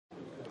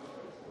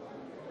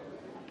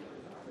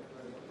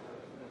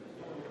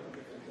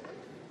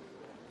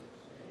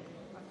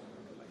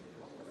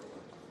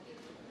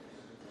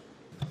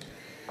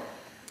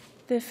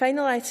The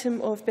final item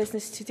of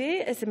business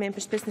today is the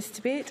members' business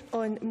debate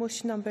on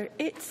motion number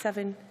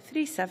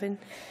 8737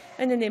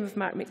 in the name of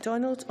Mark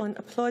McDonald on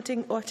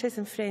applauding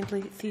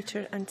autism-friendly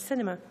theatre and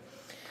cinema.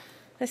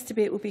 This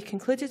debate will be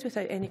concluded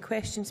without any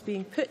questions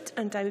being put,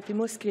 and I would be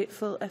most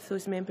grateful if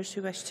those members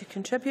who wish to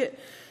contribute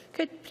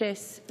could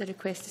press the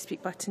request to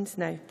speak buttons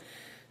now.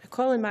 I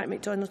call on Mark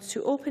McDonald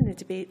to open the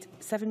debate.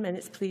 7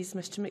 minutes, please,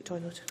 Mr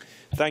McDonald.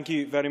 Thank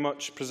you very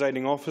much,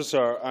 Presiding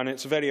Officer. And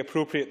it's very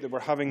appropriate that we're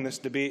having this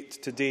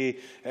debate today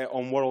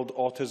on World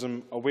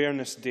Autism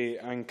Awareness Day.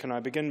 And can I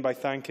begin by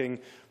thanking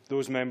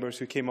those members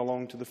who came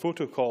along to the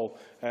photo call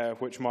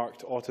which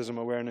marked Autism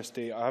Awareness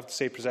Day. I have to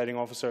say, Presiding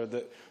Officer,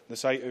 that the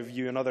sight of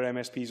you and other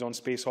MSPs on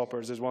space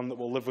hoppers is one that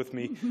will live with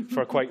me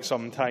for quite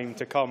some time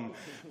to come.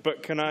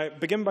 But can I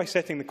begin by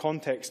setting the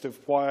context of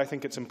why I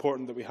think it's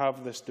important that we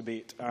have this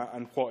debate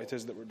and what it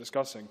is that we're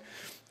discussing.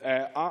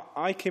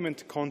 I came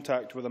into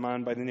contact with a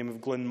man by the name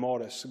of Glyn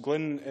Morris.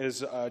 Glyn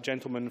is a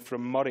gentleman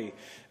from Murray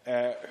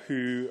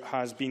who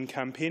has been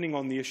campaigning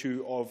on the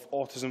issue of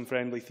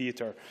autism-friendly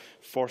theatre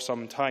for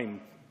some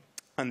time.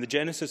 And the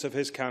genesis of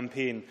his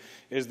campaign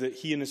is that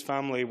he and his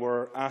family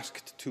were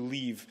asked to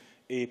leave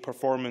a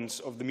performance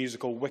of the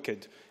musical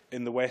Wicked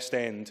in the West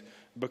End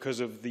because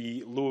of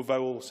the low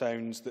vowel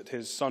sounds that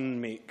his son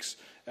makes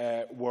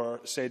were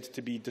said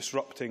to be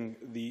disrupting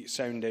the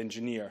sound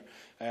engineer.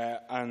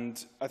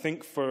 And I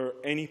think for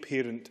any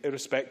parent,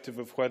 irrespective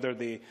of whether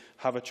they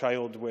have a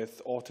child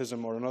with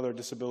autism or another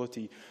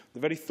disability, the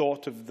very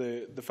thought of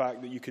the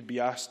fact that you could be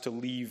asked to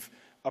leave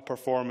a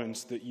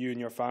performance that you and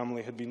your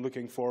family had been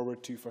looking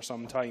forward to for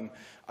some time,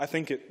 I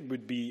think it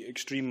would be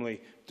extremely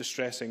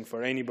distressing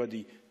for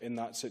anybody in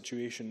that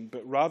situation.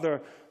 But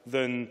rather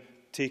than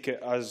take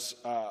it as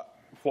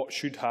what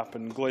should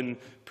happen, Glyn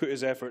put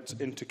his efforts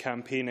into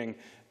campaigning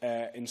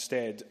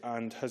instead,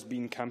 and has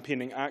been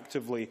campaigning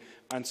actively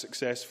and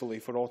successfully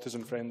for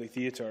autism-friendly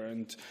theatre.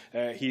 And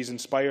he's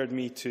inspired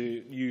me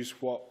to use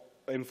what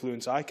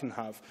influence I can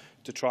have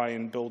to try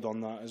and build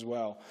on that as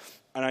well.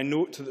 And I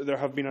note that there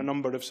have been a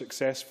number of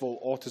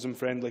successful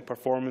autism-friendly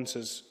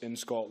performances in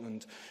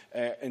Scotland.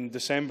 In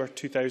December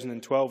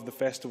 2012, the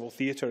Festival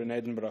Theatre in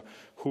Edinburgh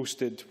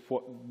hosted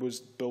what was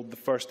billed the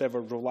first ever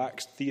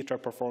relaxed theatre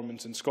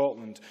performance in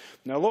Scotland.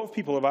 Now, a lot of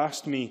people have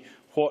asked me,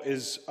 what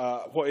is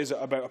it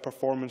about a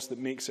performance that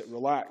makes it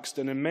relaxed?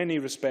 And in many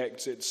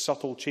respects, it's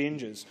subtle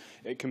changes.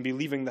 It can be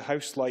leaving the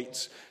house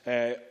lights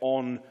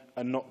on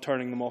and not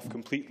turning them off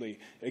completely.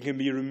 It can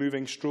be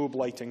removing strobe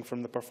lighting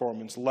from the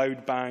performance,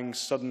 loud bangs,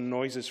 sudden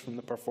noises from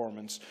the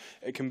performance.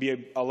 It can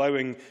be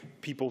allowing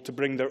people to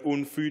bring their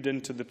own food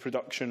into the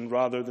production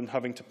rather than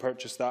having to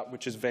purchase that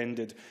which is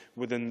vended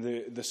within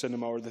the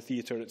cinema or the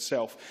theatre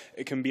itself.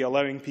 It can be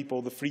allowing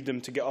people the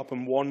freedom to get up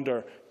and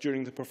wander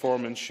during the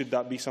performance, should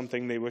that be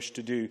something they wish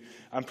to do,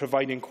 and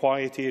providing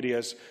quiet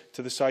areas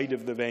to the side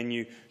of the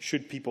venue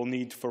should people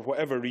need, for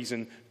whatever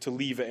reason, to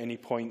leave at any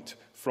point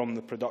from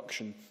the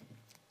production.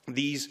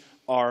 These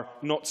are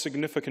not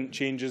significant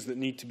changes that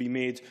need to be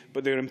made,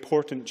 but they're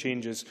important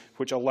changes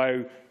which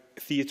allow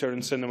theatre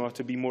and cinema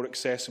to be more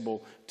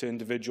accessible to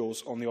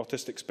individuals on the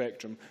autistic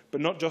spectrum. But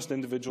not just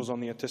individuals on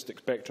the autistic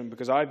spectrum,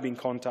 because I've been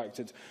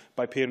contacted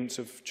by parents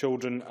of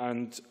children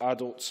and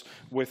adults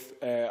with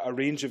a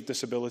range of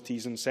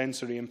disabilities and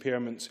sensory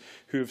impairments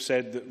who have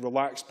said that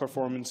relaxed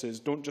performances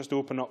don't just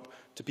open up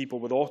to people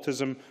with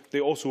autism, they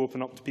also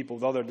open up to people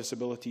with other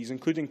disabilities,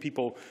 including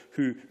people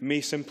who may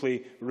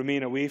simply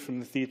remain away from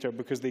the theatre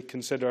because they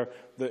consider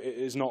that it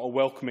is not a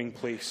welcoming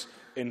place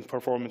in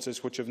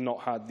performances which have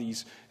not had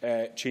these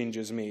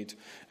changes made.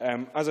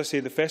 As I say,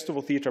 the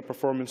Festival Theatre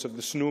performance of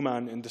The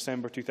Snowman in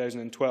December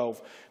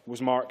 2012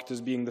 was marked as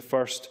being the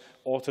first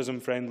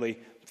autism-friendly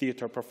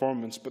theatre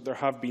performance, but there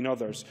have been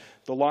others.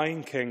 The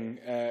Lion King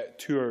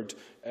toured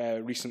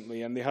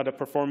recently, and they had a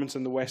performance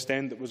in the West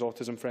End that was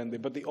autism-friendly,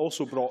 but they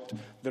also brought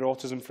their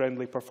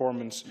autism-friendly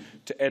performance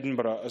to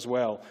Edinburgh as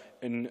well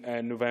in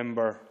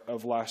November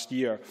of last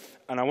year.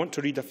 And I want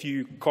to read a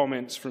few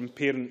comments from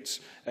parents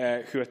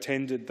who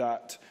attended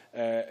that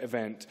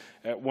event.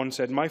 One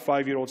said, "My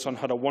 5-year-old son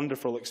had a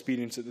wonderful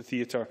experience at the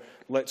theatre.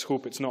 Let's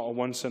hope it's not a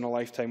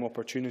once-in-a-lifetime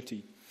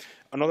opportunity."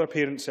 Another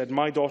parent said,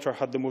 "My daughter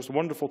had the most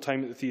wonderful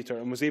time at the theatre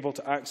and was able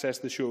to access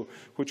the show,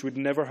 which would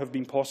never have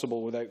been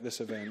possible without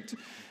this event."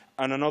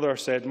 And another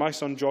said, "My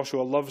son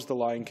Joshua loves The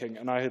Lion King,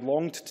 and I had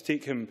longed to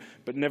take him,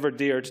 but never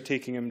dared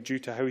taking him due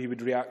to how he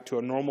would react to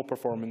a normal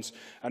performance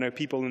and how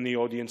people in the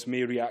audience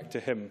may react to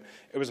him.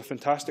 It was a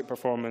fantastic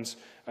performance,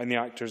 and the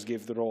actors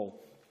gave their all."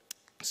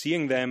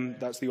 Seeing them,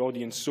 that's the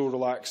audience, so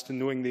relaxed and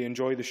knowing they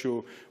enjoy the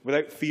show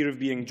without fear of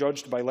being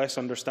judged by less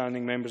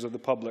understanding members of the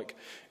public,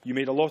 you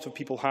made a lot of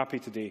people happy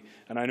today,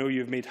 and I know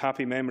you've made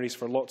happy memories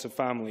for lots of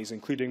families,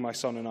 including my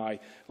son and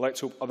I. Let's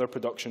hope other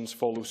productions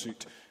follow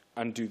suit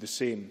and do the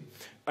same.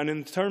 And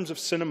in terms of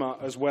cinema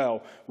as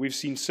well, we've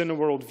seen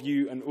Cineworld,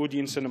 Vue and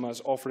Odeon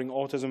cinemas offering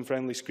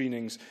autism-friendly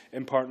screenings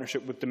in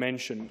partnership with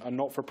Dimension, a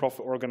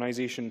not-for-profit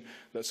organisation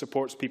that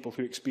supports people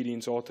who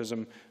experience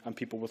autism and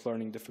people with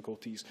learning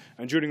difficulties.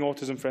 And during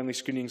autism-friendly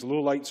screenings,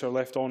 low lights are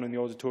left on in the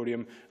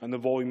auditorium and the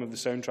volume of the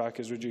soundtrack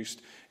is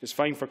reduced. It's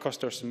fine for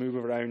customers to move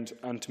around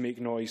and to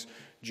make noise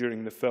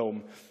during the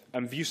film.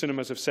 And Vue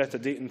Cinemas have set a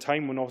date and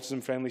time when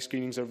autism-friendly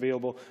screenings are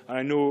available, and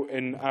I know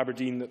in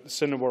Aberdeen that the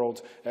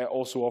Cineworld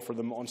also offer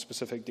them on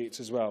specific dates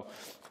as well.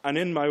 And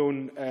in my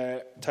own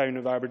town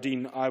of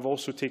Aberdeen, I've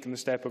also taken the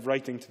step of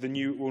writing to the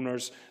new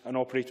owners and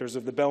operators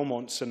of the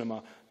Belmont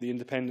Cinema, the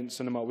independent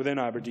cinema within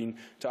Aberdeen,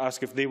 to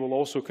ask if they will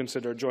also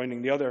consider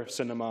joining the other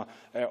cinema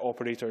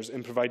operators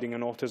in providing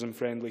an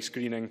autism-friendly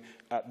screening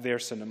at their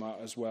cinema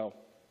as well.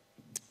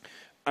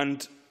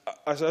 And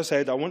as I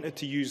said, I wanted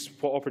to use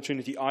what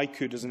opportunity I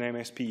could as an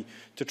MSP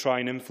to try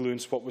and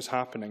influence what was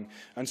happening.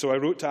 And so I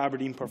wrote to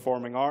Aberdeen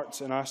Performing Arts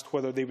and asked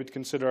whether they would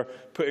consider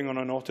putting on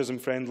an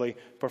autism-friendly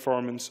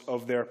performance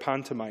of their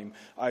pantomime.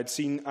 I had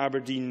seen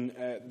Aberdeen,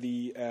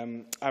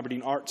 the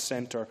Aberdeen Arts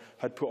Centre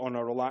had put on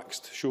a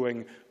relaxed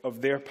showing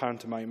of their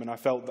pantomime, and I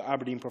felt that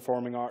Aberdeen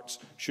Performing Arts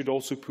should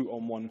also put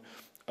on one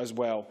as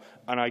well.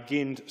 And I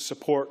gained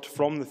support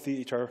from the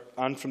theatre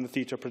and from the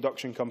theatre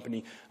production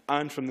company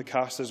and from the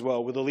cast as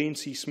well, with Elaine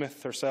C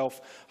Smith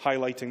herself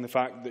highlighting the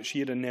fact that she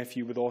had a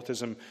nephew with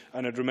autism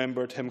and had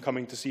remembered him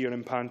coming to see her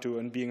in Panto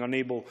and being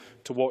unable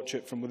to watch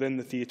it from within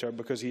the theatre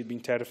because he had been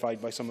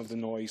terrified by some of the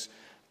noise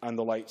and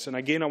the lights. And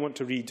again, I want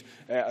to read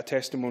a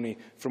testimony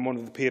from one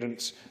of the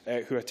parents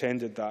who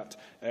attended that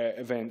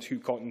event, who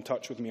got in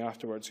touch with me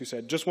afterwards, who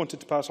said, "Just wanted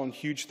to pass on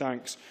huge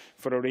thanks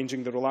for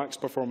arranging the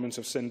relaxed performance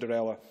of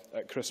Cinderella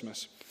at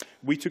Christmas.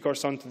 We took our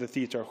son to the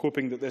theatre,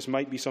 hoping that this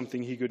might be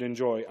something he could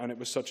enjoy, and it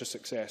was such a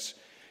success.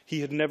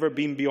 He had never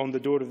been beyond the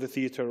door of the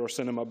theatre or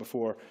cinema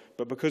before,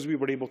 but because we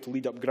were able to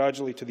lead up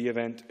gradually to the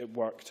event, it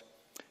worked.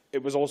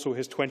 It was also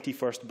his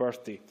 21st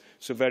birthday,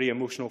 so very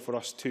emotional for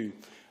us too."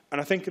 And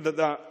I think that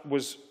that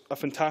was a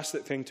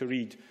fantastic thing to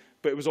read,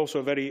 but it was also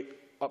a very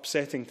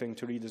upsetting thing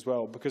to read as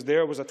well, because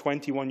there was a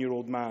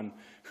 21-year-old man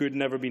who had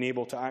never been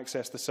able to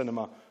access the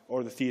cinema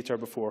or the theatre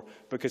before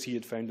because he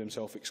had found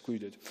himself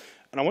excluded.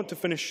 And I want to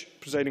finish,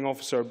 Presiding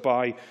Officer,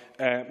 by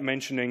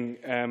mentioning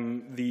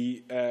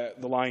the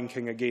Lion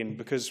King again,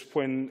 because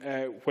when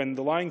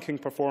the Lion King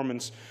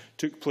performance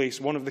took place,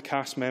 one of the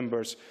cast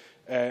members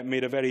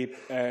made a very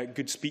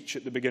good speech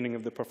at the beginning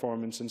of the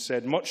performance and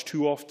said, "Much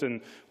too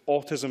often,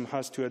 autism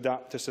has to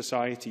adapt to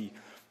society,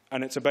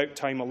 and it's about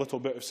time a little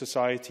bit of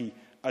society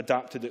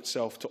adapted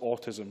itself to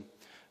autism."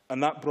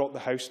 And that brought the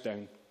house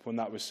down when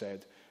that was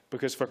said,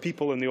 because for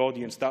people in the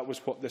audience, that was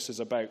what this is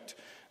about.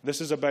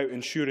 This is about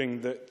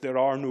ensuring that there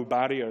are no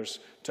barriers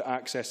to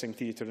accessing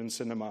theatre and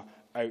cinema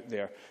out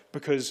there,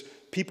 because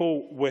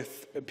people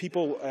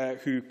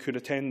who could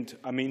attend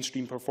a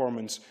mainstream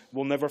performance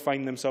will never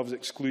find themselves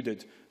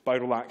excluded by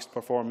relaxed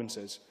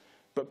performances.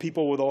 But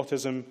people with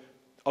autism,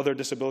 other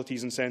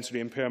disabilities and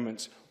sensory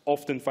impairments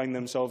often find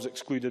themselves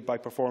excluded by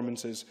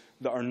performances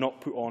that are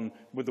not put on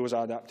with those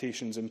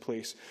adaptations in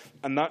place.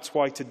 And that's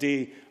why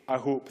today I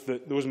hope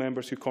that those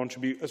members who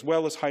contribute, as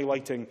well as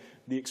highlighting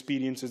the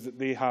experiences that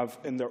they have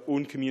in their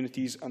own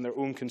communities and their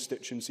own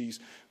constituencies,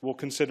 will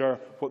consider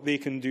what they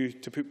can do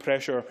to put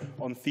pressure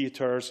on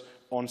theatres,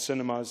 on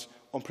cinemas,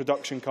 on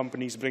production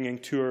companies bringing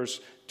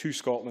tours to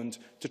Scotland,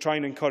 to try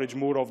and encourage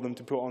more of them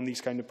to put on these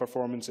kind of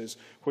performances,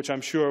 which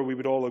I'm sure we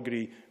would all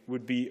agree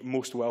would be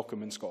most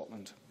welcome in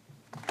Scotland.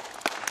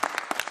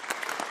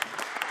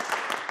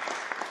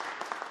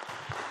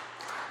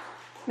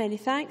 Many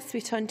thanks.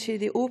 We turn to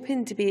the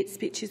open debate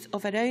speeches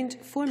of around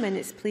 4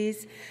 minutes,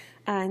 please.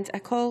 And I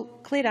call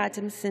Claire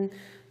Adamson,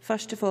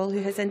 first of all,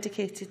 who has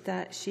indicated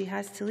that she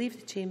has to leave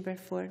the chamber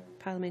for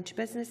parliamentary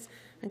business.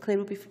 And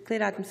Claire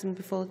Adamson will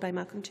be followed by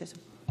Malcolm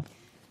Chisholm.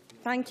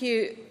 Thank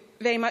you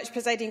very much,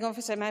 Presiding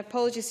Officer. My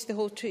apologies to the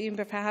whole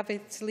chamber for having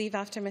to leave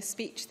after my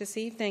speech this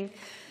evening.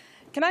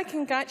 Can I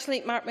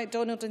congratulate Mark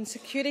McDonald on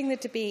securing the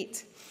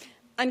debate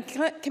and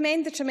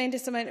commend the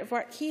tremendous amount of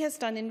work he has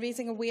done in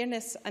raising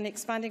awareness and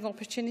expanding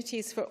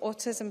opportunities for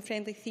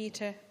autism-friendly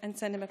theatre and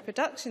cinema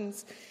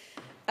productions.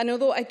 And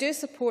although I do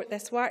support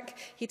this work,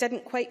 he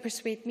didn't quite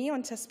persuade me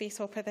onto a space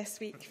opera this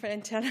week for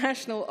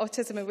International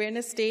Autism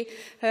Awareness Day.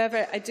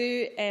 However, I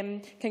do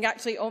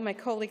congratulate all my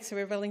colleagues who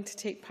are willing to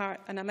take part,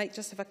 and I might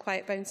just have a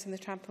quiet bounce on the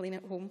trampoline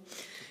at home.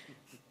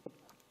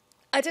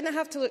 I didn't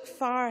have to look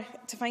far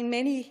to find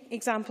many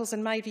examples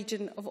in my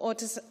region of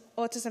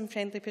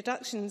autism-friendly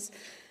productions,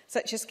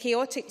 such as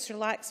Chaotic's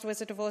relaxed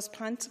Wizard of Oz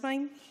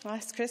pantomime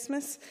last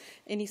Christmas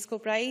in East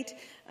Kilbride,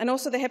 and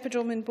also the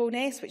Hippodrome in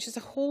Bo'ness, which is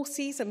a whole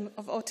season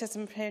of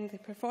autism-friendly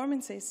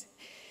performances.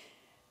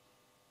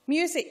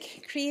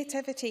 Music,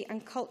 creativity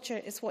and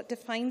culture is what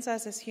defines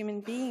us as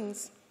human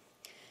beings.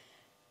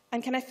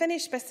 And can I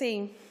finish by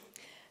saying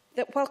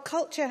that while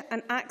culture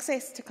and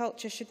access to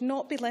culture should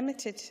not be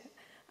limited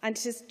And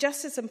it is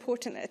just as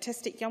important that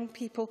autistic young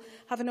people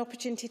have an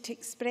opportunity to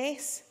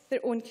express their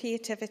own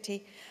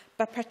creativity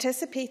by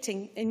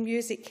participating in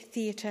music,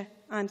 theatre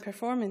and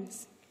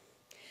performance.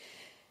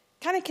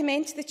 Can I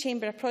commend to the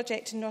Chamber a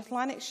project in North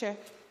Lanarkshire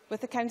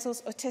with the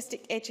Council's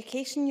Autistic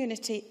Education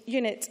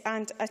Unit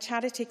and a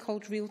charity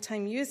called Real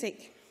Time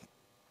Music.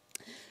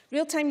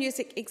 Real Time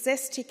Music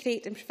exists to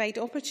create and provide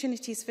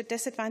opportunities for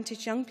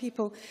disadvantaged young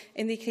people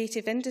in the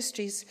creative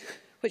industries,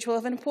 which will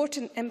have an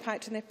important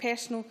impact on their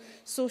personal,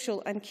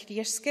 social and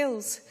career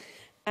skills.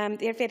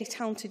 They are very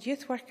talented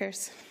youth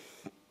workers.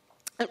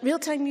 Real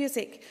Time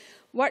Music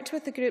worked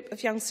with a group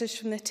of youngsters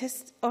from the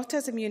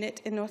Autism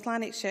unit in North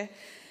Lanarkshire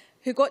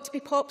who got to be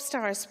pop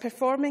stars,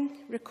 performing,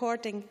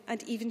 recording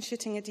and even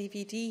shooting a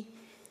DVD.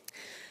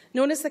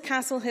 Known as the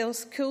Castle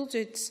Hills Cool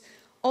Dudes,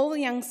 all the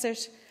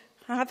youngsters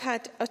have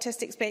had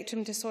autistic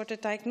spectrum disorder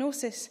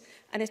diagnosis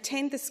and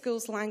attend the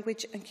school's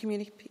language and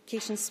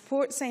communication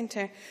support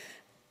centre.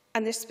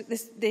 And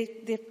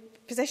their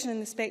position in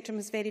the spectrum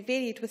is very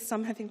varied, with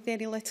some having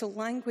very little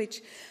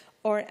language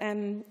or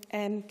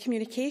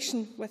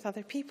communication with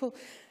other people.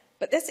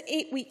 But this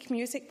 8-week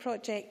music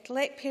project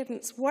let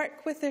parents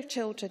work with their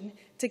children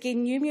to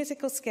gain new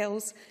musical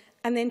skills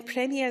and then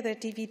premiere their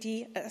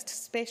DVD at a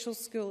special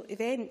school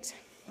event.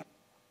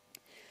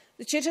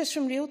 The tutors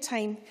from Real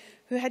Time,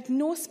 who had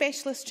no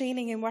specialist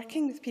training in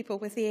working with people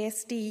with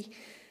ASD,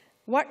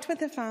 worked with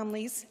the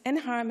families in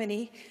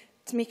harmony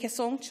to make a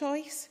song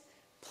choice,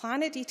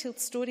 plan a detailed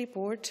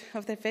storyboard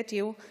of their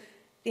video.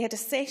 They had a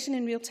session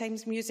in Real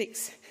Time's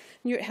Music's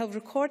Newt Hill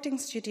recording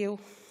studio.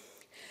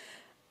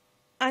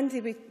 And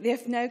they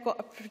have now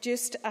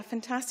produced a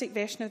fantastic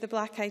version of the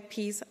Black Eyed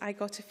Peas' I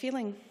Got a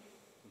Feeling.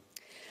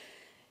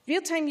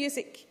 Real Time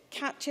Music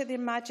capture their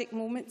magic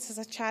moments as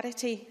a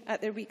charity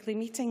at their weekly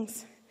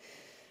meetings.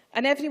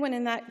 And everyone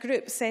in that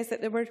group says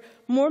that there were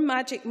more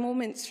magic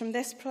moments from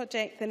this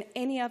project than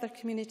any other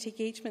community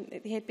engagement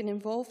that they had been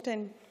involved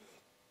in.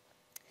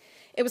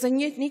 It was a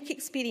unique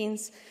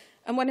experience,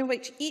 and one in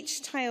which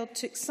each child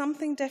took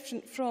something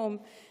different from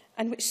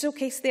and which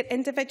showcased their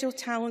individual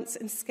talents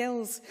and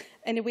skills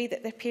in a way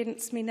that their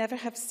parents may never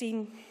have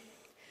seen.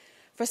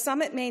 For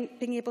some, it meant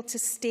being able to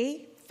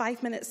stay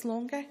 5 minutes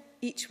longer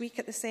each week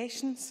at the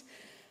sessions.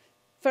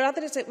 For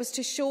others, it was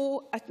to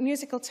show a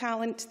musical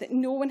talent that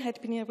no one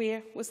had been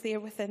aware was there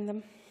within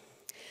them.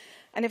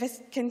 And if I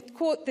can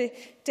quote the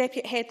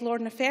Deputy Head,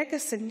 Lorna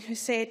Ferguson, who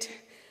said,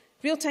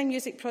 "Real Time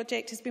Music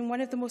Project has been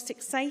one of the most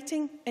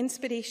exciting,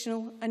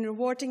 inspirational and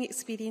rewarding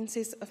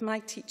experiences of my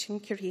teaching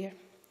career.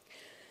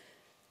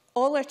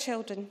 All our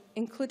children,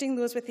 including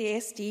those with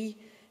ASD,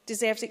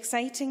 deserves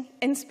exciting,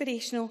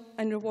 inspirational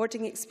and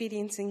rewarding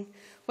experiencing,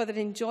 whether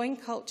enjoying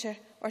culture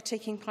or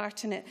taking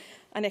part in it."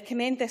 And I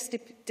commend this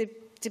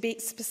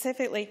debate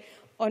specifically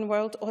on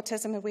World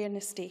Autism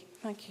Awareness Day.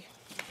 Thank you.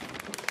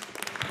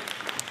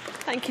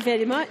 Thank you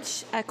very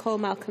much. I call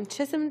Malcolm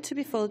Chisholm to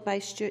be followed by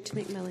Stuart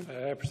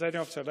McMillan.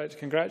 Presiding Officer, I'd like to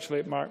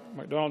congratulate Mark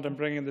McDonald on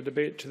bringing the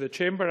debate to the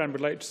Chamber and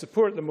would like to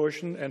support the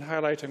motion in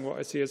highlighting what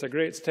I see as a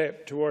great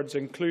step towards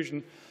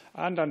inclusion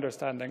and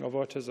understanding of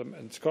autism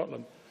in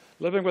Scotland.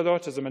 Living with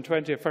autism in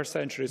 21st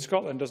century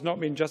Scotland does not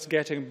mean just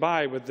getting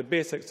by with the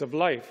basics of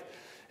life.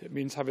 It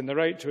means having the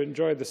right to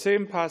enjoy the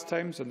same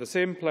pastimes and the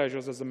same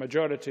pleasures as the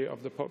majority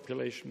of the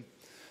population.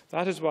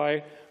 That is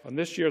why, on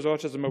this year's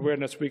Autism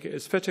Awareness Week, it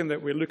is fitting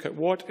that we look at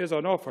what is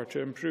on offer to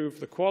improve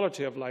the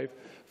quality of life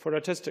for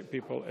autistic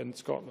people in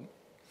Scotland.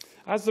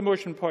 As the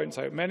motion points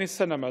out, many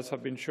cinemas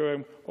have been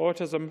showing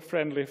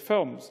autism-friendly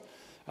films.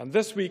 And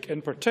this week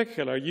in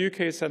particular,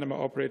 UK cinema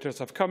operators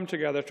have come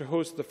together to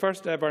host the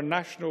first ever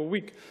National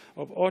Week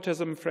of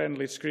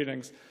Autism-friendly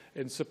screenings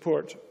in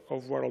support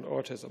of World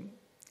Autism.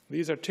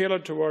 These are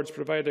tailored towards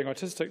providing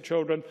autistic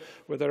children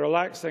with a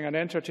relaxing and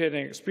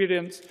entertaining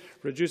experience,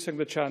 reducing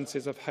the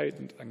chances of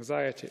heightened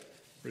anxiety.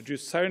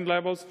 Reduced sound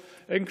levels,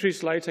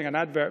 increased lighting and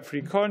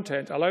advert-free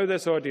content allow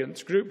this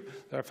audience group,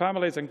 their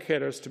families and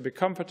carers to be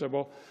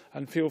comfortable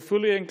and feel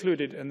fully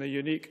included in the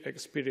unique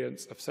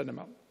experience of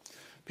cinema.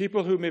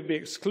 People who may be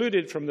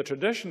excluded from the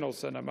traditional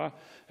cinema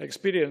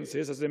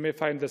experiences, as they may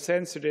find the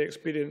sensory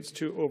experience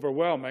too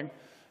overwhelming,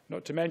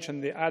 not to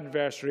mention the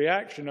adverse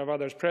reaction of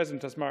others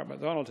present, as Mark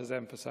McDonald has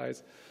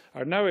emphasised,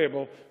 are now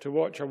able to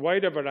watch a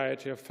wider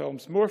variety of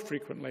films more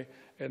frequently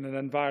in an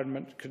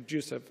environment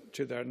conducive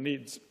to their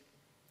needs.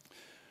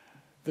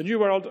 The new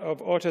world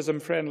of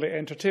autism-friendly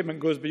entertainment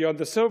goes beyond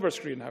the silver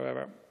screen,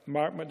 however.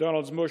 Mark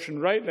McDonald's motion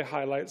rightly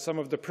highlights some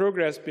of the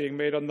progress being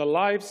made on the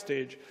live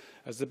stage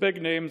as the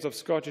big names of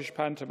Scottish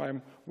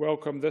pantomime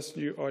welcome this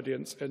new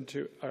audience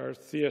into our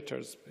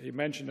theatres. He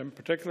mentioned in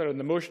particular, and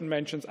the motion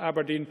mentions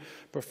Aberdeen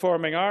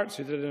Performing Arts,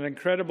 who did an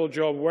incredible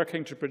job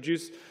working to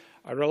produce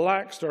a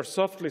relaxed or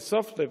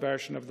softly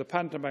version of the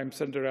pantomime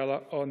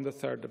Cinderella on the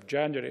 3rd of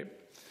January.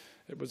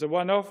 It was a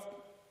one-off,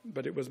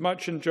 but it was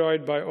much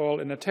enjoyed by all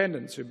in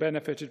attendance, who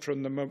benefited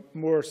from the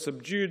more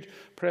subdued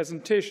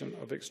presentation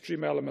of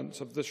extreme elements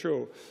of the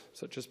show,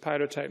 such as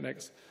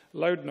pyrotechnics,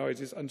 loud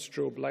noises and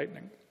strobe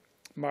lighting.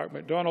 Mark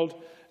McDonald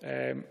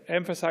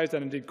emphasised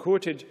and indeed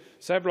quoted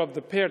several of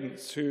the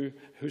parents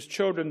whose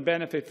children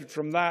benefited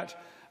from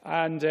that,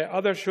 and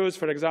other shows,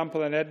 for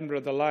example, in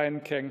Edinburgh, The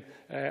Lion King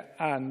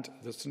and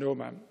The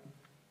Snowman.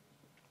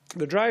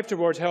 The drive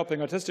towards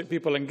helping autistic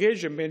people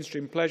engage in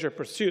mainstream pleasure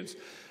pursuits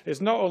is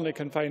not only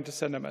confined to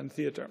cinema and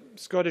theatre.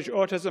 Scottish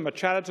Autism, a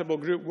charitable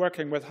group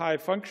working with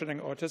high-functioning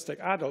autistic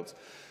adults,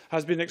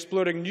 has been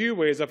exploring new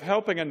ways of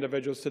helping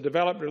individuals to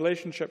develop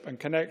relationship and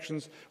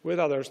connections with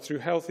others through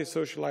healthy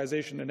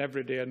socialisation in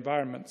everyday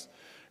environments.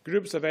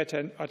 Groups of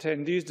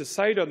attendees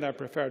decide on their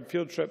preferred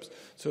field trips,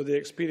 so the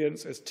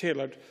experience is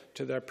tailored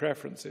to their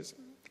preferences.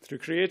 Through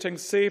creating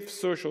safe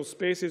social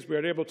spaces, we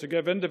are able to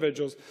give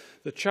individuals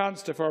the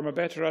chance to form a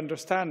better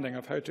understanding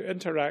of how to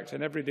interact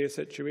in everyday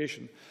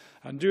situations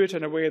and do it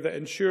in a way that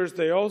ensures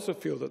they also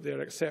feel that they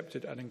are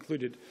accepted and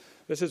included.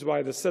 This is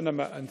why the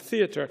Cinema and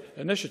Theatre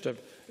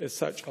initiative is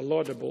such a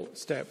laudable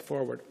step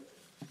forward.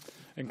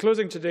 In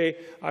closing today,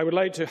 I would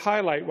like to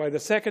highlight why the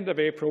 2nd of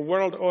April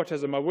World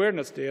Autism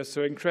Awareness Day is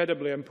so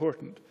incredibly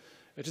important.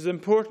 It is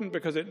important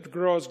because it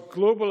draws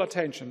global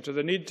attention to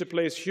the need to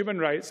place human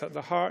rights at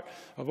the heart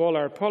of all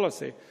our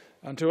policy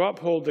and to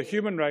uphold the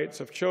human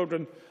rights of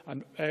children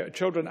and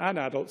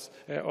adults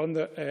on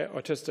the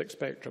autistic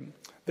spectrum.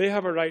 They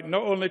have a right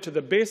not only to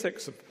the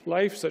basics of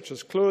life, such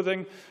as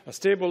clothing, a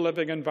stable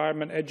living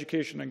environment,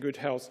 education and good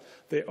health,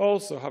 they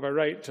also have a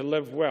right to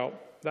live well.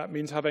 That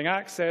means having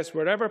access,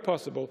 wherever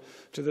possible,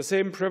 to the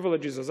same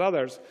privileges as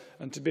others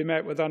and to be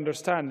met with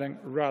understanding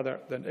rather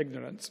than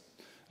ignorance.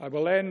 I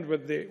will end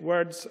with the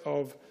words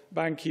of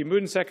Ban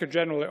Ki-moon,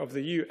 Secretary-General of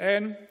the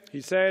UN.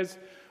 He says,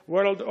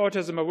 "World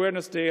Autism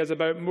Awareness Day is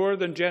about more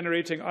than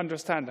generating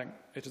understanding.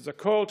 It is a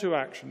call to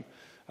action.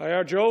 I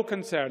urge all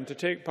concerned to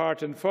take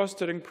part in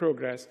fostering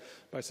progress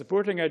by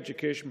supporting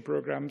education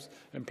programmes,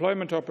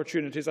 employment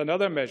opportunities and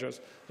other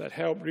measures that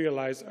help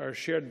realise our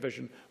shared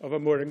vision of a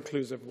more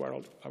inclusive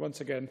world."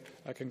 Once again,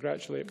 I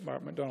congratulate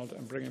Mark McDonald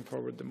on bringing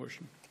forward the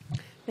motion.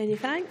 Many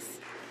thanks.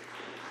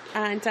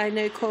 And I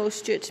now call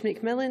Stuart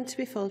McMillan to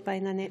be followed by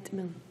Nanette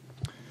Milne.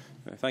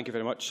 Thank you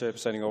very much,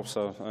 Presiding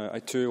Officer. I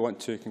too want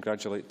to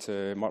congratulate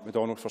Mark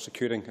McDonald for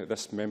securing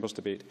this members'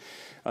 debate,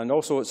 and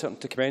also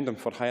to commend him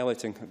for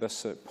highlighting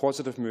this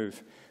positive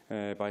move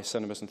by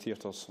cinemas and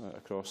theatres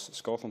across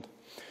Scotland.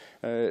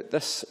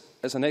 This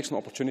is an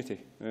excellent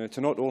opportunity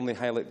to not only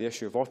highlight the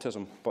issue of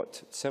autism,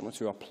 but certainly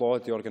to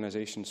applaud the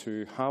organisations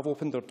who have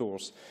opened their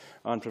doors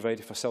and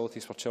provided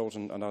facilities for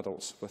children and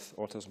adults with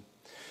autism.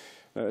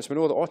 As we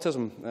know, that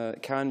autism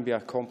can be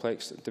a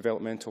complex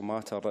developmental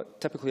matter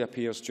that typically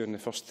appears during the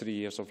first 3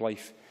 years of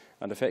life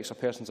and affects a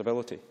person's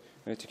ability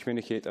to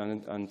communicate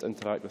and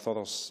interact with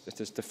others.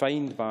 It is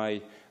defined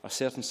by a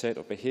certain set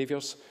of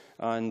behaviours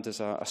and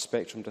is a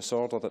spectrum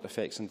disorder that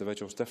affects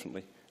individuals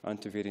differently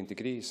and to varying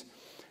degrees.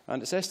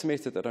 And it's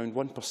estimated that around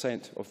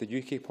 1% of the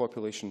UK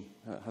population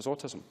has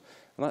autism.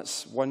 And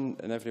that's 1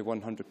 in every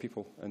 100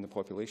 people in the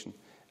population.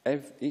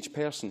 Each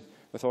person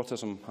with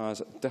autism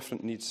has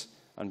different needs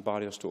and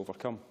barriers to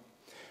overcome.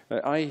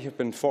 I have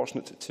been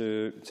fortunate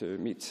to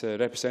meet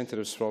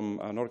representatives from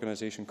an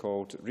organisation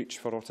called Reach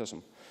for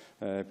Autism,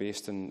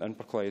 based in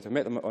Inverclyde. I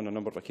met them on a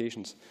number of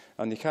occasions,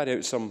 and they carry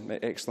out some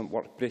excellent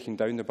work breaking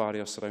down the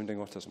barriers surrounding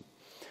autism.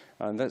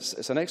 And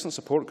it's an excellent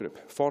support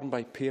group formed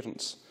by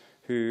parents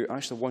who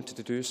actually wanted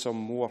to do some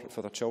more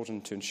for their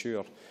children to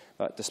ensure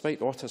that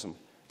despite autism,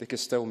 they could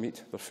still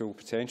meet their full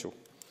potential.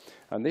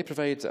 And they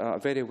provide a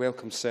very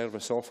welcome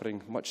service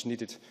offering much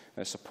needed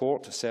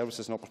support,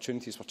 services and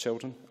opportunities for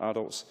children,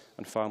 adults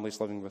and families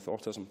living with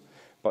autism.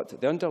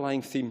 But the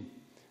underlying theme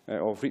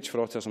of Reach for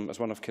Autism is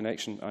one of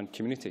connection and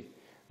community.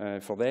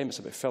 For them, it's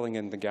about filling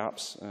in the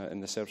gaps in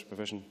the service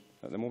provision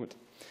at the moment.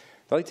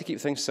 They like to keep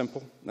things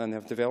simple, and they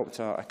have developed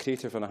a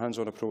creative and a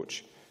hands-on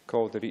approach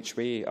called the Reach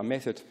Way, a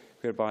method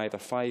whereby their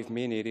 5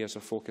 main areas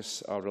of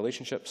focus are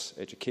relationships,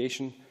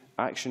 education,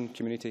 action,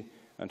 community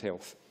and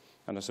health.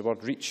 And as the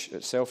word reach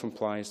itself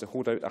implies, to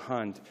hold out a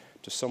hand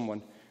to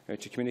someone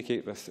to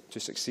communicate with, to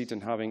succeed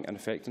in having an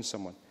effect on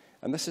someone.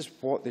 And this is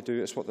what they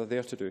do, it's what they're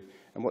there to do,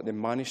 and what they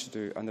manage to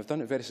do, and they've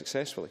done it very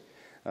successfully.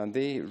 And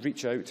they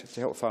reach out to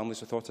help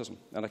families with autism.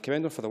 And I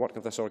commend them for the work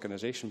of this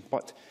organisation,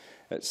 but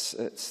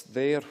it's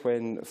there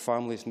when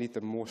families need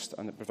them most,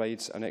 and it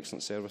provides an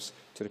excellent service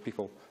to the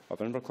people of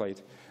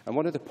Inverclyde. And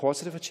one of the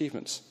positive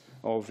achievements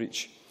of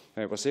Reach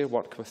was their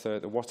work with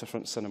the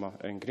Waterfront Cinema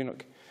in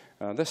Greenock.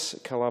 This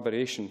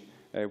collaboration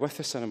with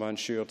the cinema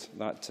ensured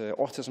that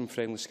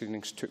autism-friendly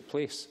screenings took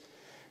place.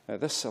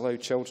 This allowed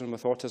children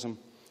with autism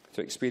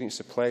to experience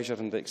the pleasure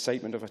and the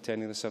excitement of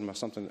attending the cinema,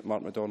 something that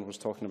Mark McDonald was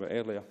talking about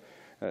earlier,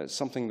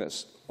 something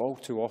that's all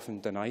too often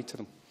denied to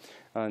them.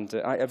 And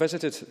I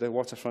visited the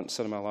Waterfront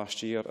Cinema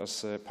last year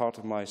as part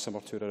of my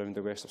summer tour around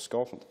the west of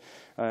Scotland,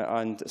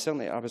 and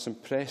certainly I was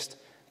impressed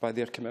by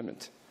their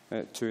commitment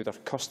to their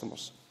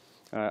customers.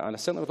 And I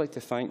certainly would like to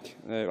thank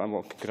and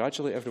will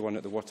congratulate everyone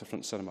at the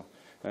Waterfront Cinema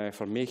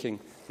for making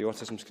the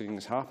autism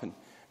screenings happen,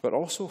 but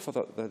also for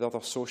the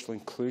other social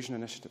inclusion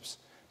initiatives,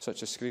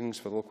 such as screenings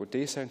for the local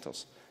day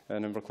centres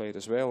in Inverclyde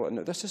as well. And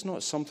this is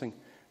not something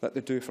that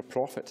they do for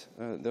profit.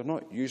 They're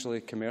not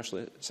usually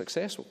commercially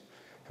successful.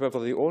 However,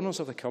 the owners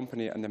of the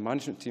company and the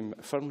management team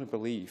firmly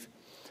believe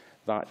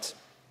that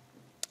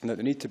they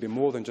need to be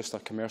more than just a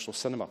commercial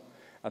cinema,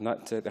 and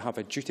that they have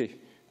a duty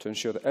to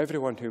ensure that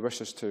everyone who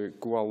wishes to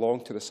go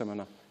along to the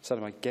cinema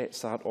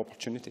gets that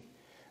opportunity.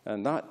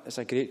 And that is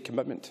a great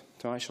commitment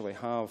to actually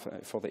have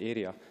for the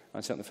area,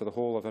 and certainly for the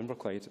whole of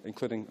Inverclyde,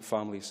 including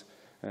families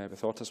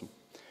with autism.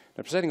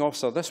 Now, Presiding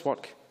Officer, this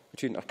work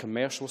between a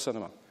commercial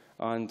cinema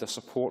and the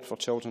support for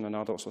children and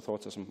adults with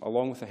autism,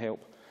 along with the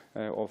help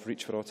of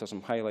Reach for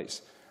Autism,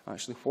 highlights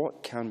actually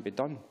what can be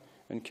done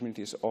in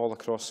communities all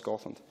across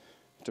Scotland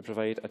to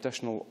provide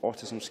additional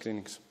autism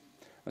screenings.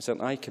 And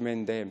certainly I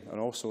commend them, and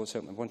also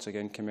certainly once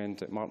again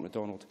commend Mark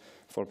McDonald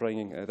for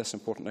bringing this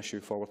important issue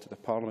forward to the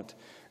Parliament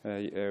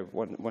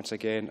once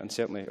again, and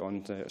certainly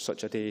on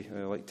such a day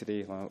like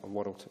today,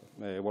 World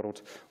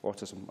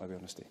Autism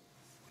Awareness Day.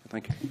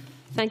 Thank you.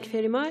 Thank you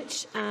very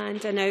much.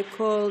 And I now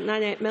call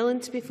Nanette Millen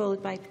to be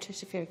followed by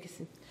Patricia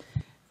Ferguson.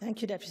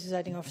 Thank you, Deputy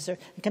Presiding Officer.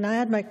 And can I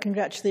add my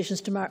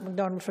congratulations to Mark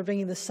McDonald for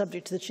bringing this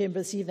subject to the Chamber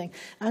this evening,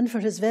 and for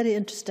his very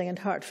interesting and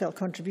heartfelt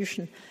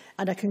contribution.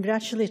 And I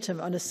congratulate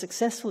him on his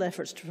successful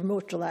efforts to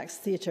promote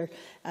relaxed theatre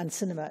and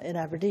cinema in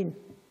Aberdeen.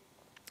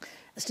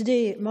 As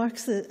today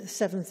marks the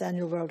 7th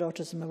Annual World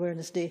Autism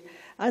Awareness Day,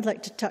 I'd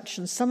like to touch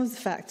on some of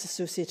the facts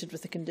associated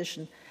with the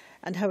condition,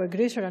 and how a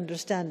greater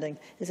understanding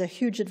is a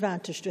huge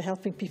advantage to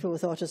helping people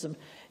with autism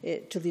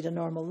to lead a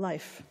normal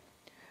life.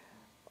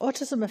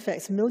 Autism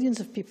affects millions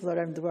of people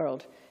around the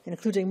world,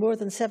 including more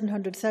than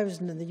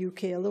 700,000 in the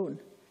UK alone.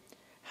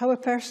 How a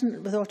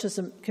person with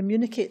autism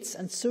communicates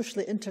and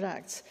socially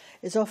interacts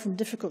is often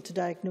difficult to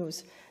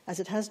diagnose, as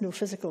it has no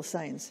physical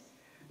signs.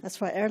 That's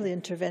why early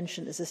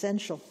intervention is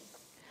essential.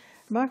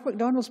 Mark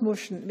McDonald's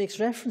motion makes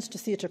reference to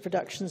theatre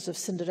productions of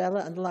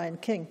Cinderella and Lion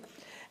King,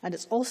 and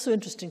it's also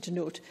interesting to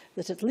note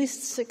that at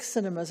least 6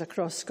 cinemas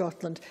across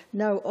Scotland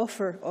now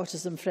offer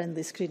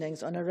autism-friendly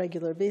screenings on a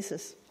regular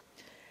basis.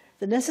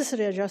 The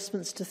necessary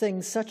adjustments to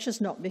things such as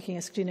not making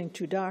a screening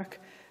too dark,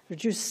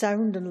 reduced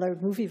sound and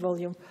loud movie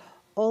volume,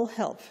 all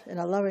help in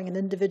allowing an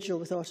individual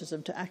with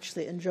autism to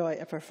actually enjoy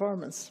a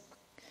performance.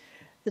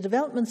 The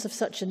developments of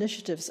such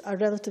initiatives are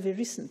relatively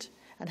recent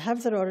and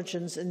have their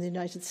origins in the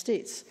United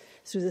States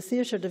through the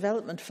Theatre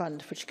Development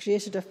Fund, which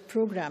created a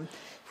programme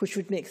which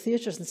would make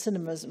theatres and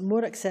cinemas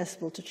more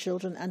accessible to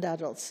children and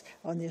adults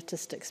on the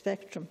autistic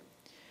spectrum.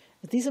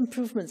 But these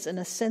improvements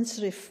in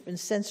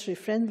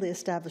sensory-friendly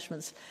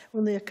establishments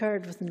only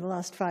occurred within the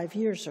last 5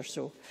 years or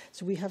so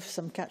we have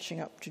some catching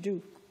up to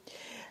do.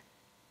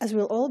 As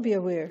we'll all be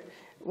aware,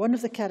 one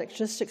of the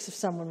characteristics of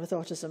someone with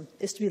autism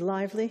is to be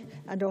lively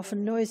and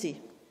often noisy.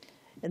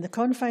 In the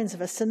confines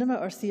of a cinema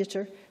or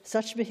theatre,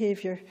 such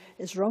behaviour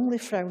is wrongly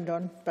frowned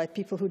on by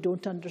people who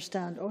don't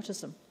understand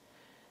autism.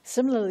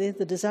 Similarly,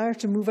 the desire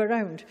to move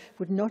around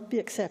would not be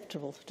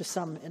acceptable to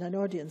some in an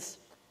audience.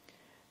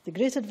 The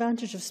great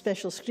advantage of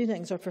special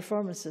screenings or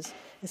performances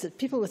is that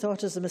people with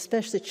autism,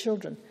 especially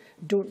children,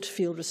 don't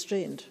feel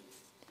restrained.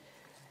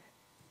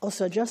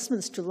 Also,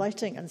 adjustments to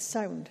lighting and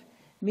sound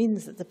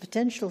means that the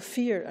potential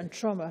fear and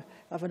trauma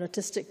of an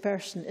autistic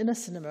person in a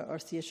cinema or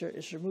theatre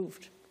is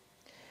removed.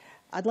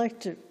 I'd like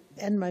to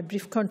end my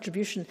brief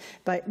contribution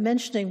by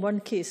mentioning one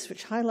case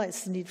which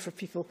highlights the need for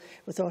people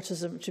with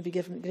autism to be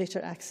given greater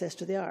access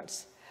to the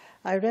arts.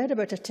 I read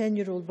about a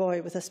 10-year-old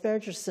boy with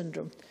Asperger's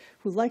syndrome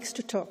who likes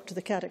to talk to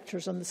the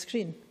characters on the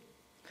screen.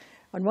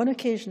 On one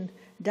occasion,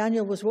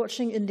 Daniel was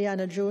watching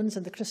Indiana Jones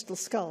and the Crystal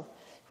Skull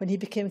when he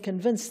became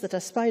convinced that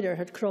a spider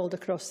had crawled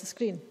across the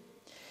screen.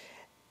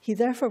 He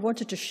therefore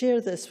wanted to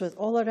share this with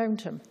all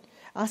around him,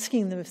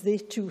 asking them if they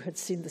too had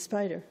seen the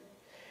spider.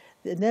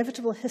 The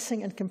inevitable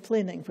hissing and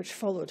complaining which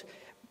followed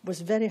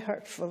was very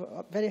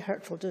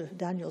hurtful to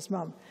Daniel's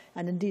mum,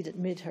 and indeed it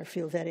made her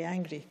feel very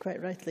angry,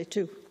 quite rightly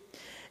too.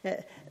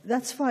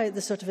 That's why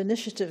the sort of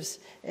initiatives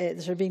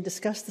that are being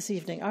discussed this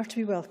evening are to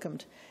be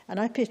welcomed, and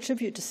I pay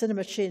tribute to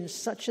cinema chains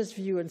such as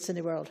Vue and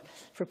Cineworld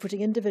for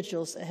putting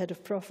individuals ahead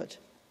of profit.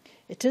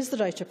 It is the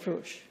right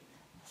approach,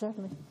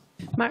 certainly.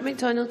 Mark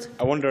McDonald.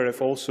 I wonder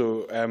if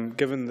also,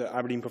 given that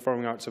Aberdeen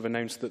Performing Arts have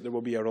announced that there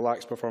will be a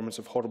relaxed performance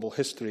of Horrible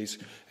Histories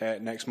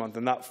next month,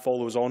 and that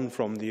follows on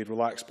from the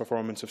relaxed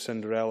performance of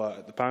Cinderella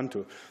at the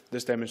Panto,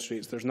 this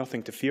demonstrates there's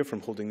nothing to fear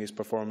from holding these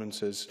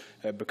performances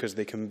because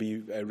they can be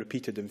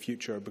repeated in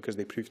future because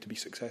they prove to be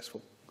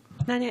successful.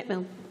 Nanette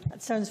Milne.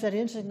 That sounds very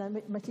interesting. I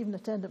might even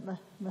attend it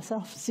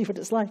myself to see what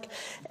it's like.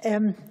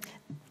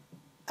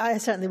 I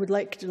certainly would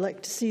like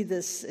to see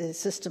this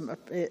system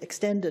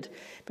extended,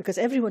 because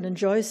everyone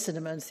enjoys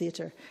cinema and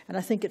theatre, and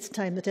I think it's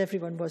time that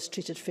everyone was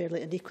treated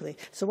fairly and equally.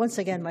 So once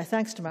again, my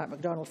thanks to Mark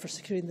McDonald for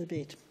securing the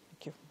debate.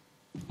 Thank you.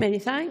 Many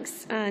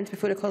thanks. And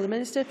before I call the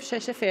Minister,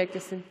 Patricia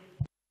Ferguson.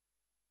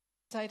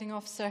 Presiding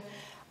Officer,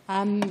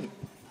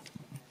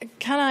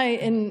 Can I,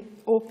 in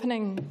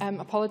opening,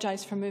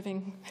 apologise for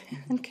moving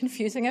and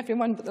confusing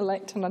everyone, but the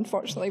lectern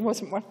unfortunately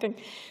wasn't working.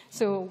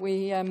 So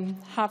we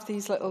have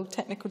these little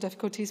technical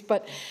difficulties.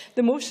 But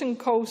the motion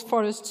calls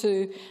for us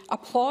to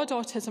applaud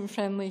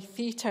autism-friendly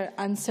theatre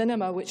and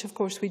cinema, which of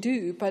course we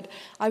do. But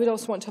I would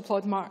also want to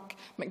applaud Mark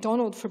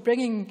McDonald for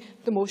bringing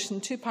the motion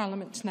to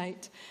Parliament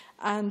tonight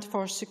and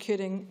for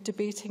securing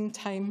debating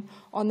time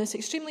on this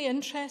extremely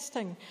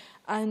interesting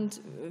and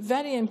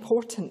very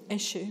important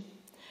issue.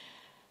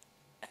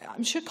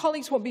 I'm sure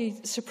colleagues won't be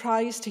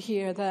surprised to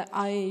hear that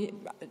I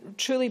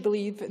truly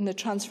believe in the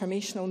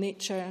transformational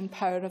nature and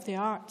power of the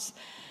arts.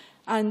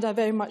 And I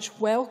very much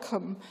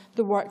welcome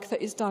the work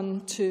that is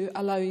done to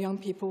allow young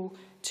people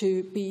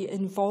to be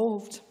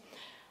involved.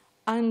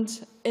 And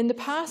in the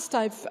past,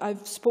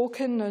 I've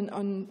spoken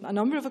on a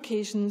number of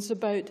occasions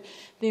about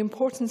the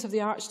importance of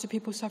the arts to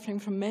people suffering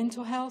from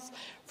mental health,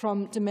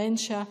 from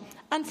dementia,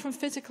 and from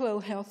physical ill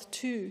health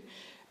too.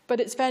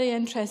 But it's very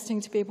interesting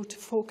to be able to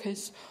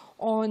focus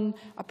on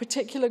a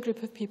particular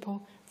group of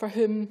people for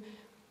whom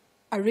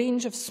a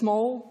range of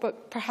small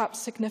but perhaps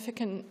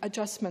significant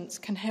adjustments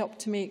can help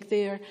to make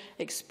their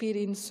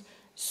experience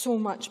so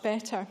much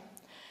better.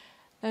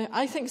 Now,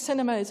 I think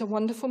cinema is a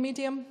wonderful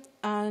medium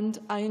and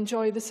I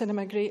enjoy the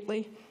cinema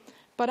greatly,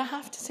 but I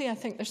have to say I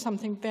think there's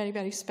something very,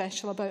 very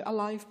special about a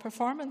live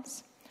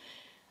performance.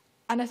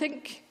 And I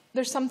think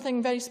there's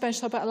something very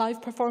special about a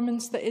live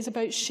performance that is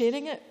about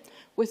sharing it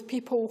with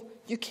people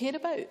you care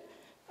about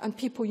and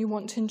people you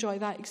want to enjoy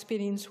that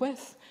experience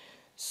with.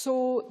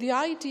 So the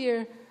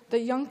idea that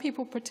young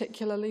people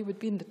particularly would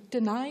be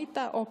denied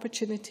that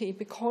opportunity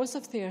because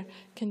of their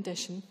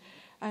condition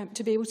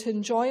to be able to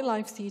enjoy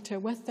live theatre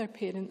with their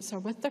parents or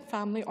with their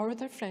family or with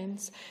their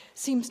friends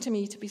seems to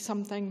me to be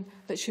something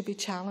that should be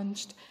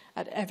challenged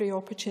at every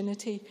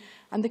opportunity.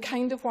 And the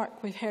kind of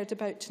work we've heard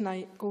about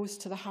tonight goes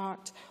to the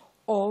heart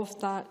of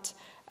that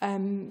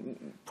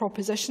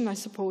proposition, I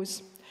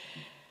suppose.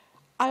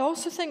 I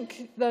also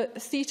think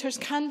that theatres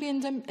can be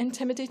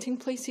intimidating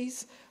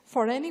places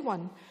for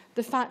anyone.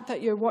 The fact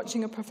that you're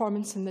watching a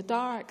performance in the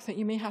dark, that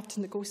you may have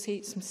to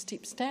negotiate some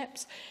steep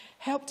steps,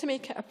 help to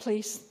make it a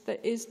place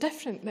that is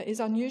different, that is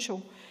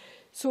unusual.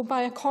 So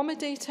by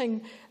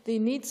accommodating the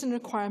needs and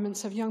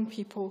requirements of young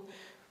people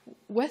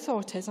with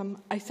autism,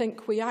 I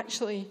think we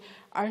actually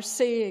are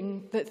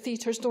saying that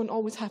theatres don't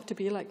always have to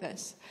be like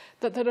this,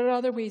 that there are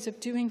other ways of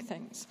doing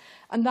things.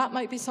 And that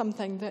might be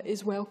something that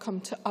is welcome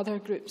to other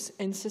groups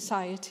in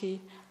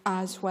society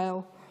as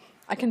well.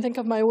 I can think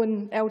of my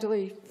own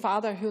elderly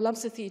father who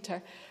loves the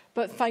theatre,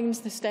 but finds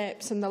the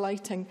steps and the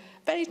lighting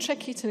very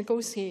tricky to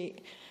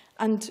negotiate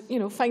and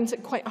finds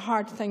it quite a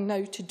hard thing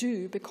now to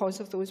do because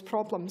of those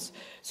problems.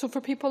 So for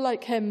people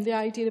like him, the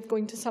idea of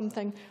going to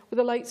something where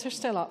the lights are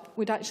still up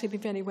would actually be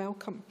very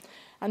welcome.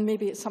 And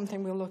maybe it's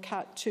something we'll look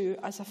at too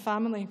as a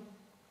family.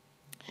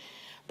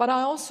 But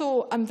I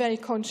also am very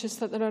conscious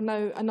that there are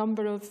now a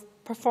number of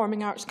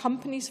performing arts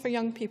companies for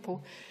young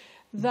people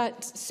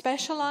that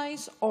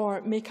specialise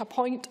or make a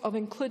point of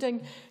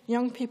including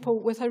young people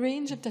with a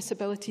range of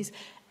disabilities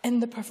in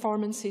the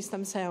performances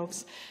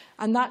themselves.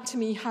 And that, to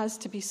me, has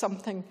to be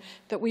something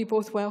that we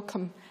both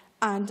welcome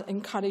and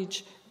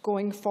encourage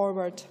going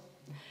forward.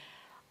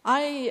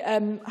 I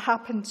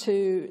happen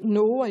to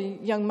know a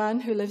young man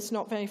who lives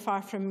not very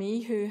far from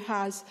me who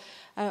has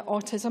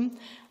autism,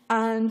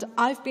 and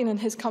I've been in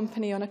his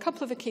company on a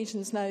couple of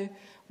occasions now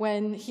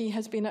when he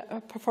has been at a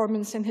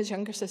performance in his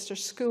younger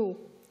sister's school.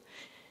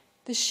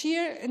 The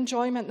sheer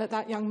enjoyment that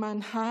that young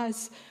man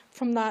has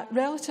from that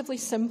relatively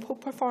simple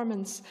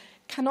performance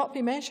cannot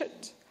be measured.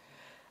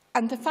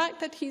 And the fact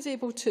that he's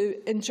able to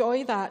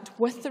enjoy that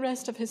with the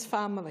rest of his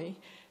family,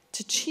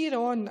 to cheer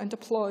on and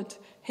applaud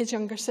his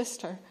younger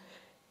sister,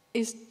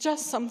 is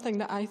just something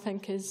that I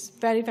think is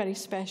very, very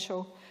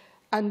special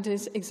and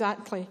is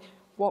exactly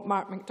what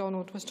Mark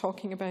McDonald was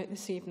talking about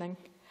this evening.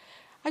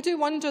 I do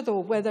wonder, though,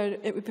 whether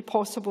it would be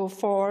possible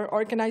for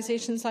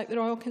organisations like the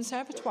Royal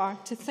Conservatoire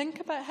to think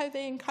about how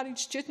they encourage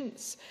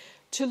students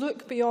to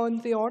look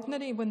beyond the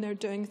ordinary when they're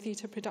doing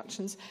theatre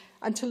productions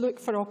and to look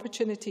for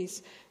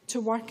opportunities to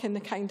work in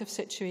the kind of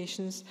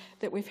situations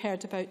that we've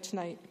heard about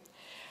tonight.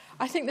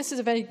 I think this is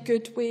a very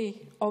good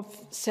way of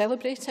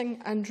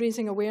celebrating and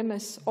raising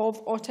awareness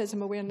of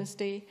Autism Awareness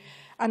Day,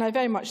 and I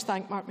very much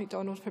thank Mark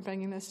McDonald for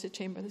bringing this to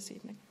Chamber this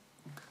evening.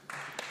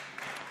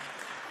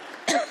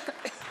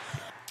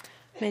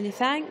 Many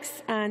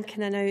thanks, and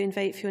can I now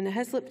invite Fiona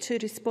Hislop to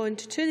respond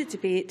to the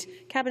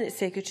debate. Cabinet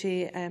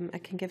Secretary, I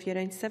can give you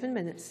around 7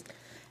 minutes.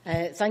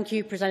 Thank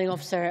you, Presiding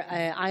Officer.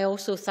 I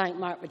also thank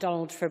Mark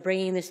McDonald for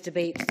bringing this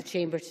debate to the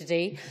Chamber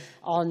today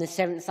on the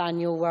 7th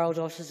Annual World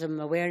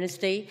Autism Awareness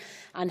Day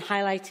and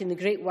highlighting the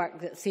great work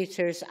that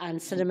theatres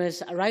and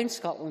cinemas around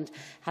Scotland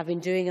have been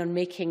doing on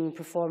making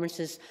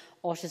performances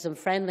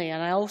autism-friendly.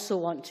 And I also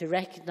want to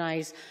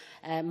recognise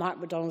Mark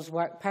McDonald's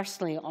work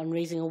personally on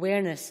raising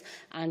awareness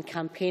and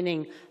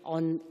campaigning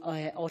on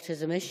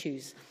autism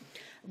issues.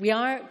 We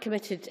are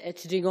committed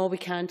to doing all we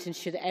can to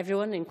ensure that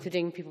everyone,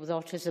 including people with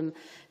autism,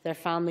 their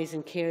families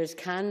and carers,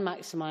 can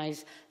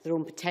maximise their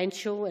own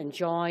potential,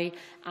 enjoy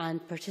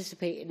and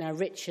participate in a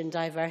rich and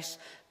diverse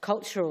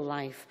cultural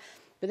life.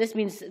 But this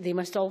means that they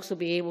must also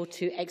be able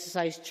to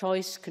exercise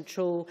choice,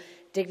 control,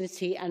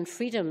 dignity and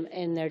freedom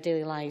in their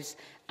daily lives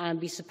and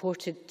be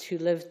supported to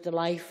live the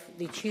life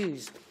they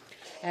choose.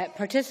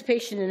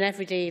 Participation in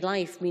everyday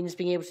life means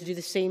being able to do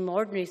the same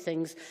ordinary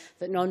things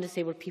that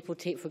non-disabled people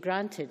take for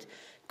granted.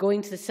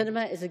 Going to the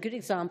cinema is a good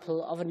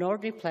example of an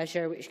ordinary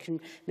pleasure which can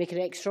make an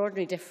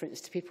extraordinary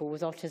difference to people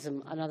with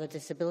autism and other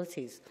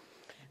disabilities.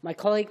 My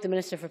colleague, the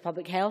Minister for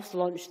Public Health,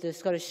 launched the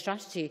Scottish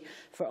Strategy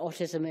for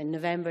Autism in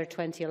November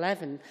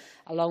 2011,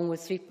 along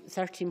with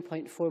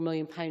 £13.4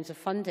 million of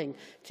funding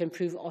to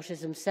improve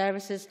autism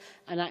services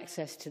and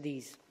access to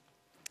these.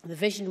 The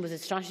vision with the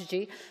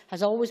strategy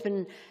has always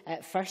been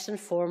first and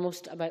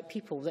foremost about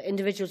people, that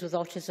individuals with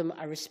autism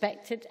are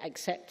respected,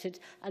 accepted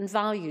and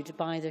valued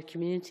by their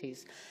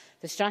communities.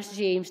 The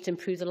strategy aims to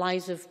improve the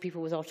lives of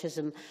people with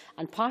autism,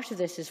 and part of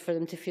this is for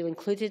them to feel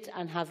included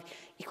and have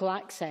equal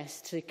access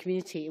to the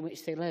community in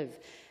which they live.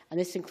 And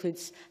this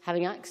includes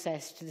having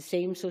access to the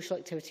same social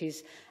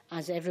activities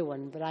as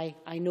everyone. But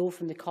I know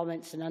from the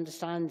comments and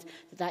understand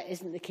that that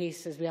isn't the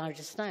case as we are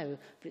just now,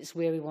 but it's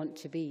where we want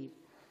to be.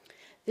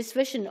 This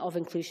vision of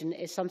inclusion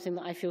is something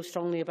that I feel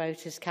strongly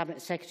about as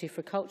Cabinet Secretary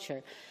for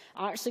Culture.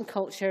 Arts and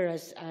culture,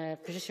 as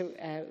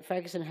Patricia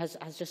Ferguson has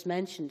just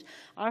mentioned,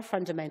 are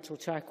fundamental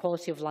to our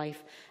quality of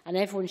life, and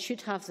everyone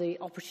should have the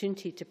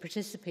opportunity to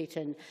participate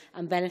in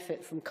and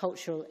benefit from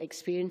cultural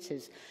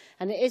experiences.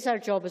 And it is our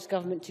job as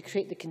government to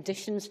create the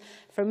conditions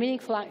for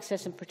meaningful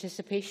access and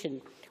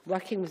participation,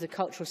 working with the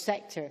cultural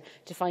sector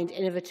to find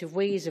innovative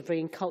ways of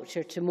bringing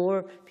culture to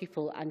more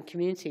people and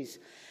communities.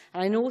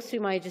 And I know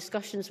through my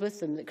discussions with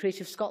them that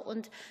Creative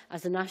Scotland,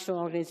 as the national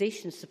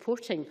organisation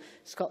supporting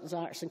Scotland's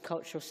arts and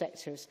cultural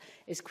sectors,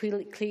 is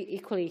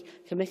equally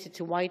committed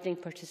to widening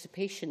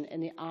participation in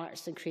the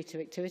arts and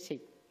creative activity.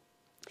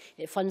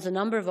 It funds a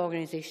number of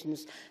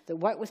organisations that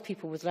work with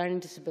people with learning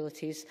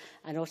disabilities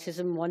and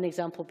autism, one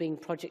example being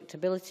Project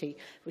Ability,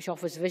 which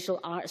offers visual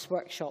arts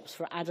workshops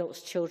for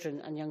adults, children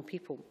and young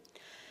people.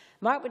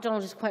 Mark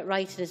McDonald is quite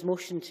right in his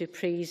motion to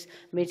praise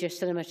major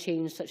cinema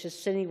chains such as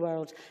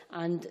Cineworld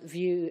and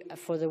Vue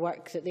for the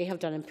work that they have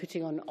done in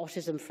putting on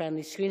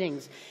autism-friendly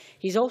screenings.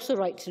 He's also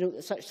right to note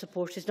that such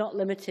support is not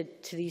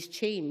limited to these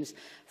chains.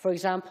 For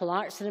example,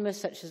 art cinemas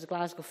such as the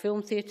Glasgow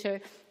Film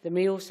Theatre, the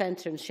Mayo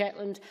Centre in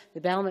Shetland,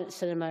 the Belmont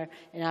Cinema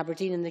in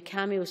Aberdeen and the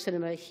Cameo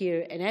Cinema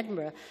here in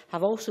Edinburgh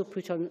have also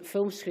put on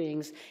film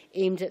screenings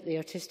aimed at the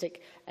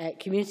autistic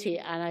community.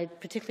 And I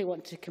particularly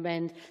want to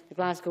commend the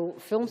Glasgow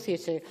Film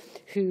Theatre,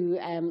 who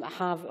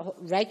have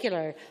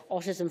regular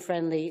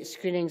autism-friendly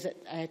screenings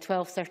at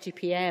 12:30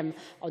 p.m.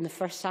 on the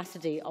first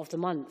Saturday of the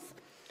month.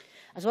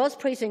 As well as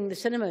praising the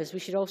cinemas, we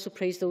should also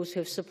praise those who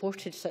have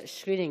supported such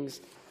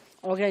screenings.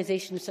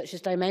 Organisations such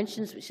as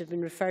Dimensions, which have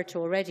been referred to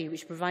already,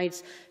 which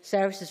provides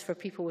services for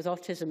people with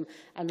autism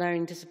and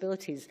learning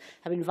disabilities,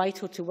 have been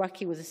vital to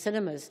working with the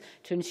cinemas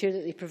to ensure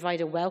that they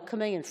provide a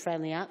welcoming and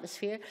friendly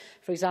atmosphere,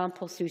 for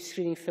example, through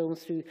screening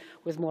films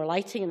with more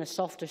lighting and a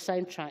softer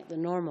soundtrack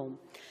than normal.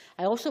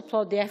 I also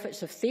applaud the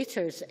efforts of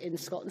theatres in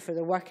Scotland for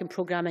their work in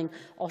programming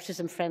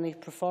autism-friendly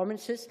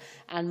performances,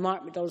 and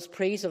Mark McDonald's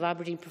praise of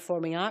Aberdeen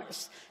Performing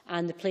Arts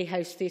and the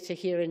Playhouse Theatre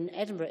here in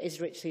Edinburgh is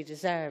richly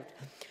deserved.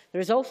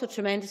 There is also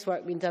tremendous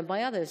work being done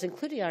by others,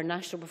 including our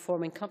national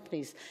performing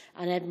companies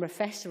and Edinburgh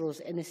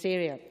festivals in this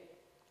area.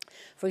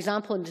 For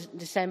example, in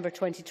December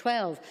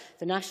 2012,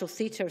 the National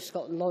Theatre of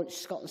Scotland launched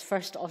Scotland's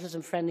first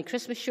autism-friendly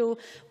Christmas show,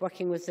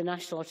 working with the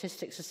National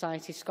Autistic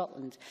Society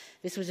Scotland.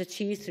 This was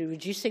achieved through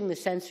reducing the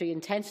sensory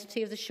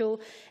intensity of the show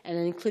and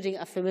including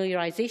a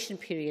familiarisation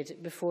period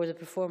before the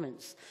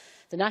performance.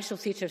 The National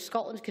Theatre of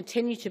Scotland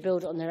continue to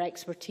build on their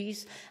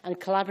expertise and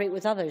collaborate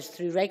with others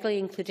through regularly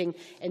including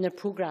in their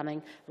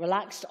programming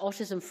relaxed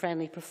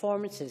autism-friendly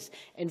performances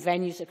in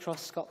venues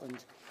across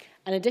Scotland.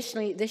 And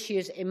additionally, this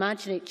year's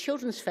Imaginate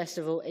Children's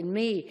Festival in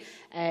May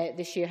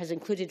this year has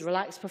included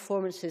relaxed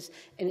performances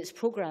in its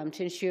programme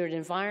to ensure an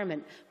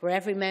environment where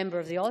every member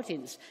of the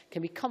audience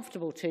can be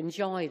comfortable to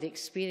enjoy the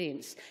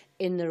experience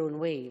in their own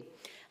way.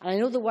 And I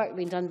know the work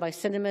being done by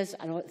cinemas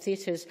and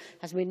theatres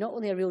has made not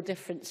only a real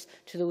difference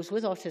to those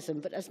with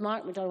autism, but as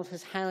Mark McDonald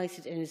has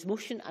highlighted in his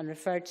motion and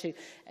referred to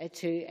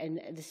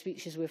in the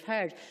speeches we've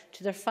heard,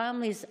 to their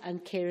families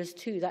and carers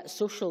too, that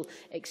social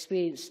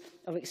experience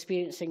of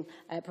experiencing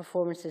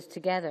performances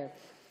together.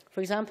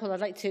 For example, I'd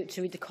like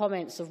to read the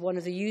comments of one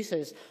of the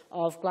users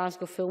of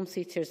Glasgow Film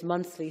Theatre's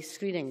monthly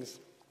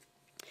screenings.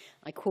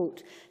 I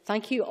quote,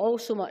 "Thank you all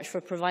so much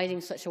for providing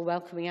such a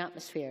welcoming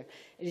atmosphere.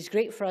 It is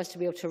great for us to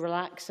be able to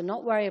relax and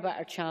not worry about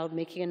our child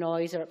making a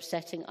noise or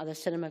upsetting other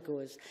cinema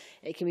goers.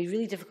 It can be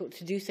really difficult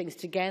to do things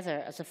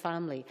together as a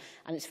family,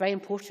 and it's very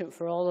important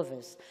for all of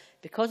us.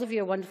 Because of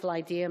your wonderful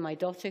idea, my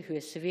daughter, who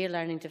has severe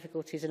learning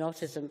difficulties and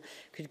autism,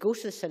 could go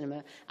to the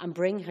cinema and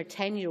bring her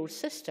 10-year-old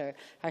sister,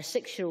 her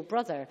 6-year-old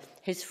brother,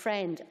 his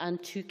friend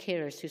and 2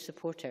 carers who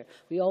support her.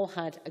 We all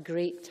had a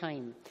great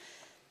time."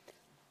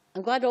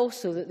 I'm glad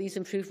also that these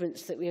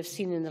improvements that we have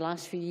seen in the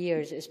last few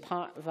years is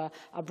part of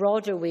a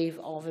broader wave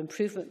of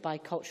improvement by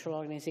cultural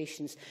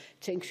organisations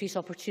to increase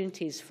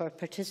opportunities for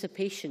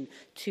participation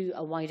to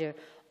a wider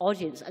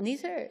audience. And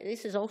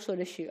this is also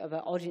an issue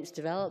about audience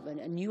development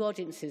and new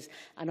audiences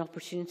and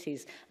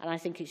opportunities, and I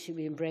think it should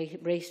be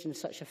embraced in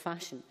such a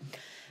fashion.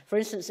 For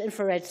instance,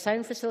 infrared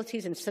sound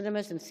facilities in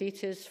cinemas and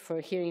theatres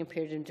for hearing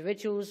impaired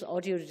individuals,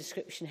 audio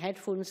description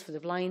headphones for the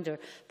blind or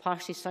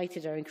partially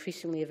sighted are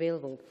increasingly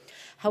available.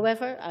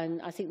 However,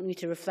 and I think we need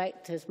to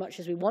reflect, as much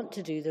as we want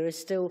to do, there is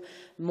still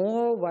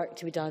more work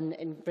to be done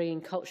in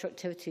bringing cultural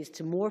activities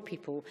to more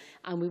people,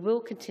 and we will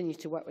continue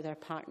to work with our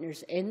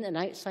partners in and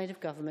outside of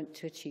government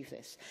to achieve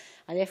this.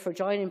 I therefore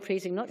join in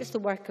praising not just the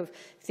work of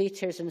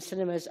theatres and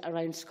cinemas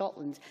around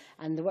Scotland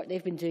and the work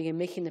they've been doing in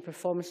making the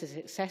performances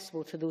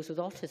accessible to those with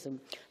autism,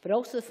 but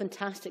also the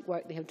fantastic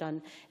work they have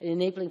done in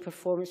enabling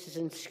performances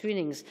and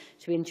screenings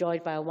to be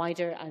enjoyed by a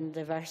wider and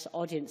diverse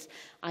audience.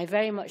 I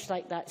very much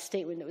like that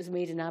statement that was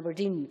made in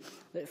Aberdeen,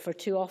 that for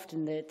too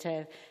often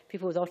that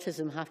people with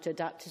autism have to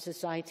adapt to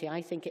society.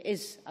 I think it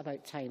is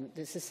about time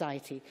that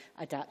society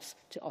adapts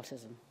to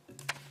autism.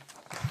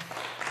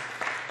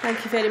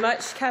 Thank you very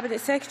much.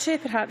 Cabinet Secretary,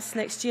 perhaps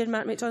next year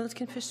Mark McDonald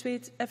can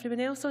persuade everyone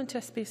else onto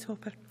a space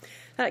hopper.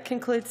 That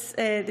concludes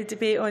the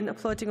debate on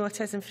applauding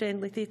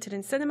autism-friendly theatre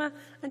and cinema,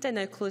 and I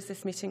now close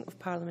this meeting of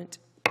Parliament.